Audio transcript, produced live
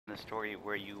the story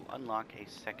where you unlock a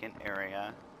second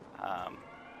area,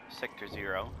 Sector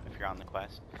Zero, if you're on the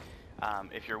quest.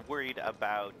 If you're worried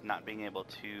about not being able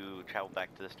to travel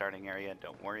back to the starting area,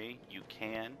 don't worry, you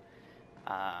can.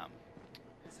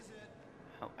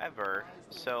 However,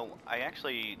 so I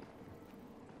actually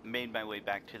made my way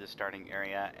back to the starting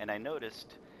area, and I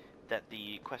noticed that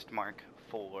the quest mark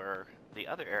for the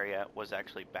other area was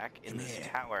actually back in this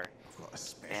tower,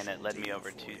 and it led me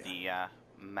over to the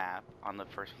map on the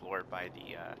first floor by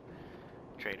the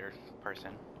trader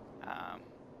person.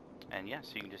 And yeah,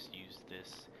 so you can just use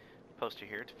this poster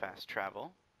here to fast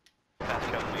travel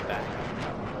me back.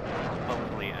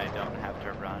 Hopefully I don't have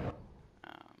to run.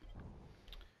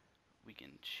 We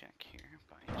can check here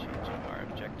by changing our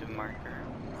objective marker.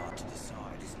 Hard to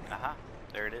decide, isn't it? Aha,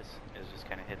 there it is. It's just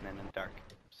kind of hidden in the dark.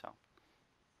 So,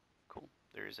 cool.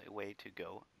 There's a way to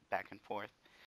go back and forth